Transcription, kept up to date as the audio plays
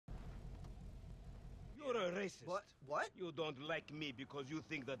racist. What? You don't like me because you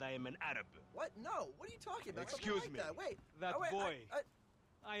think that I am an Arab. What? No. What are you talking about? Excuse Something me. like that. Wait. That wait, boy.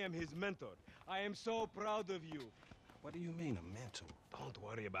 I am his mentor. I am so proud of you. What do you mean, a mentor? Don't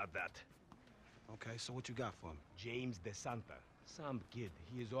worry about that. Okay, so what you got for me? James DeSanta. Some kid.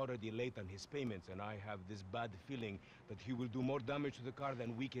 He is already late on his payments, and I have this bad feeling that he will do more damage to the car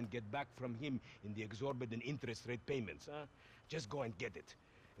than we can get back from him in the exorbitant interest rate payments, huh? Just go and get it.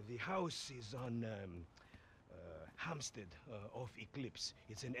 The house is on, Hampstead, off Eclipse.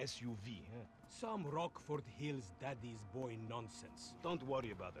 It's an SUV, huh? Some Rockford Hills daddy's boy nonsense. Don't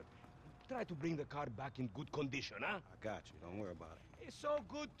worry about it. Try to bring the car back in good condition, huh? I got you. Don't worry about it. It's so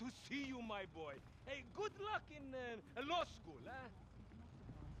good to see you, my boy. Hey, good luck in law school, huh?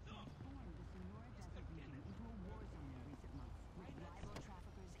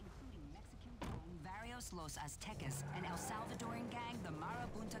 Varios Los Aztecas and El Salvadoran gang, the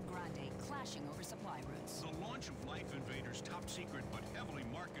Marabunta Grande, clashing over supply routes. The launch of Life Invaders' top-secret but heavily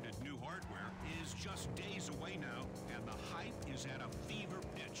marketed new hardware is just days away now, and the hype is at a fever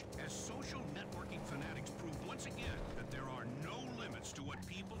pitch as social networking fanatics prove once again that there are no limits to what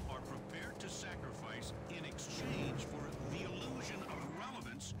people are prepared to sacrifice in exchange for the illusion of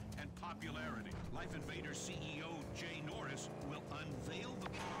relevance and popularity. Life Invaders CEO Jay Norris will unveil the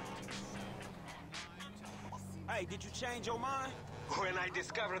product. Hey, did you change your mind? When I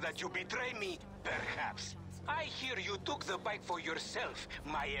discover that you betray me, perhaps. I hear you took the bike for yourself,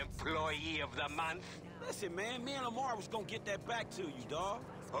 my employee of the month. Listen, man, me and Lamar was gonna get that back to you, dawg.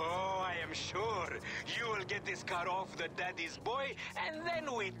 Oh, I am sure. You will get this car off the daddy's boy, and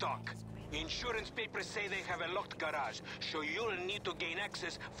then we talk. Insurance papers say they have a locked garage, so you'll need to gain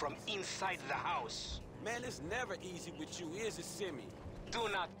access from inside the house. Man, it's never easy with you, is it, Simeon? Do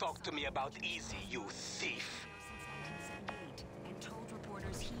not talk to me about easy, you thief. Since 1978, and told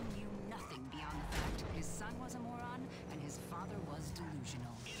reporters he knew nothing beyond the fact his son was a moron and his father was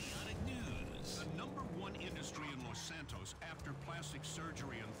delusional. Idiotic news. The #1 industry in Los Santos after plastic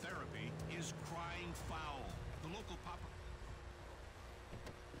surgery and therapy is crying foul. The local pop...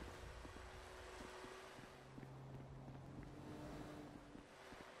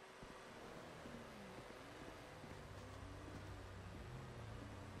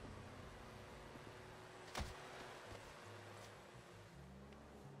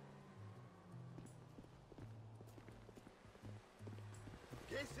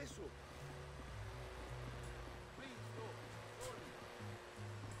 ¿Qué es eso? Please, no. Sorry.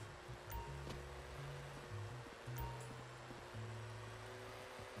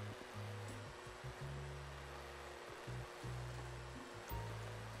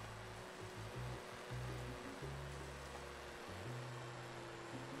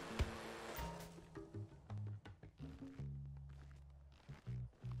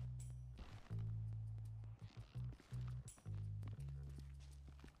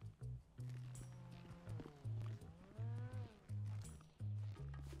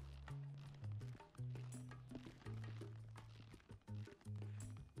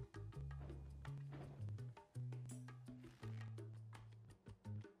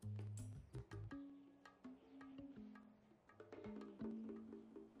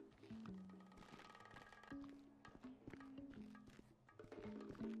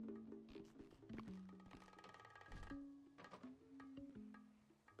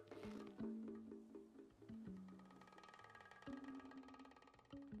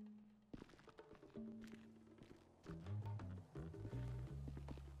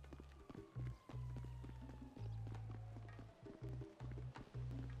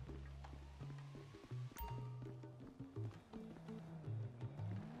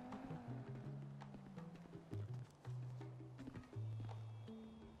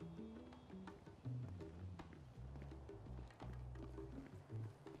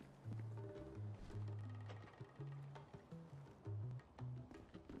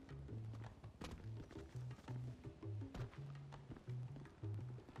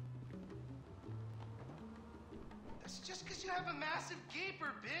 That's just because you have a massive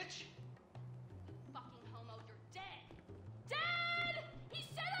gaper, bitch. Fucking homo, you're dead. Dad! He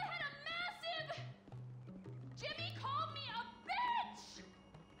said I had a massive... Jimmy called me a bitch!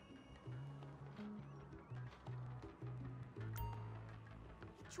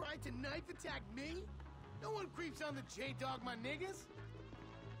 You tried to knife attack me? No one creeps on the J-Dog, my niggas.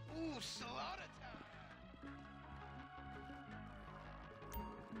 Ooh, slaughter time.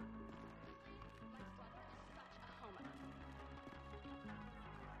 My brother is such a homo.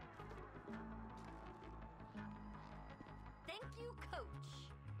 Thank you, Coach.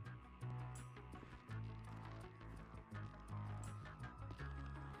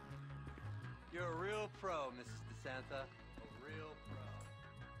 You You're a real pro, Mrs. DeSanta. A real pro.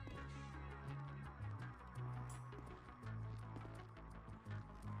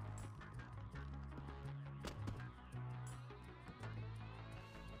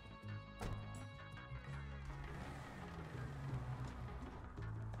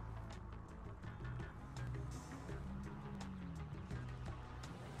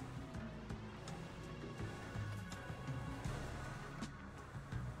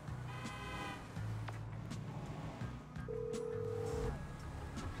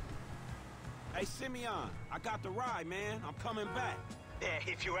 Hey, Simeon, I got the ride, man. I'm coming back.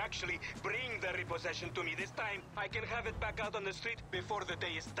 If you actually bring the repossession to me this time, I can have it back out on the street before the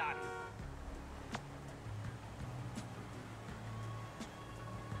day is done.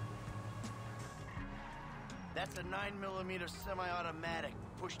 That's a 9mm semi-automatic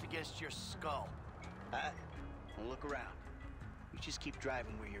pushed against your skull. Don't look around. You just keep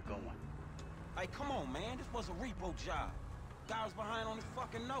driving where you're going. Hey, come on, man. This was a repo job. Guy was behind on his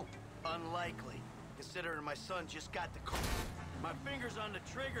fucking note. Unlikely, considering my son just got the car. My finger's on the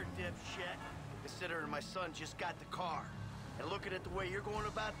trigger, dipshit. Considering my son just got the car. And looking at the way you're going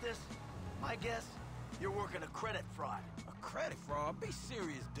about this, my guess, you're working a credit fraud. A credit fraud? Be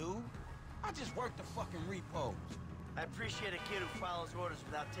serious, dude. I just worked the fucking repos. I appreciate a kid who follows orders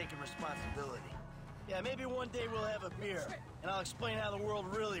without taking responsibility. Yeah, maybe one day we'll have a beer, and I'll explain how the world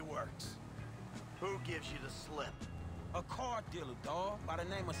really works. Who gives you the slip? A car dealer, dawg, by the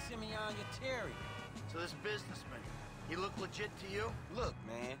name of Simeon Yeteri. So this businessman, he look legit to you? Look,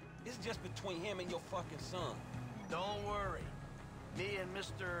 man, it's just between him and your fucking son. Don't worry. Me and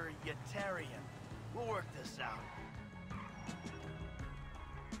Mr. Yetarian, we'll work this out.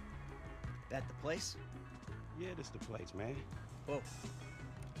 That the place? Yeah, this the place, man. Oh.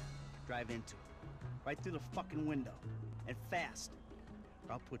 Drive into it. Right through the fucking window. And fast.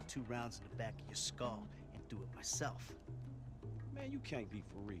 Or I'll put 2 rounds in the back of your skull and do it myself. Man, you can't be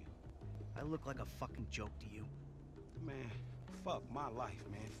for real. I look like a fucking joke to you. Man, fuck my life,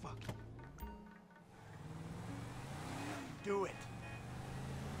 man. Fuck it. Do it.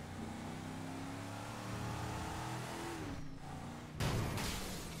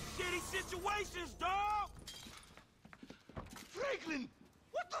 Shitty situations, dawg! Franklin!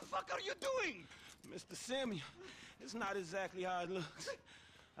 What the fuck are you doing? Mr. Simeon, it's not exactly how it looks.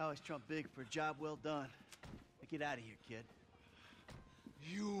 I always trump big for a job well done. Now get out of here, kid.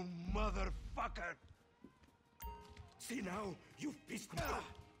 You motherfucker! See now, you've pissed me off.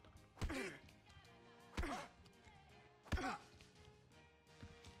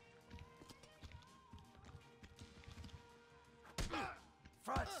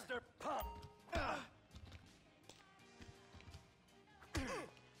 Fraudster pump!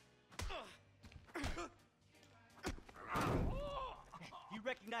 You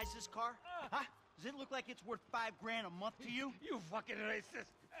recognize this car? Huh? Does it look like it's worth $5 grand a month to you? You fucking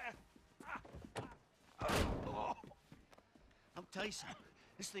racist! I'll tell you something.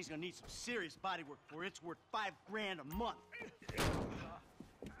 This thing's gonna need some serious body work for it's worth $5 grand a month.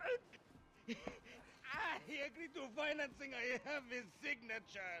 He agreed to financing. I have his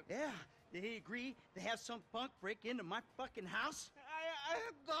signature. Yeah, did he agree to have some punk break into my fucking house? I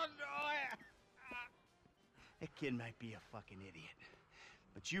don't know. That kid might be a fucking idiot,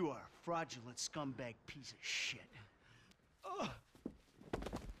 but you are a fraudulent scumbag piece of shit.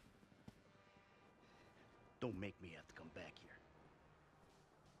 Don't make me have to come back here.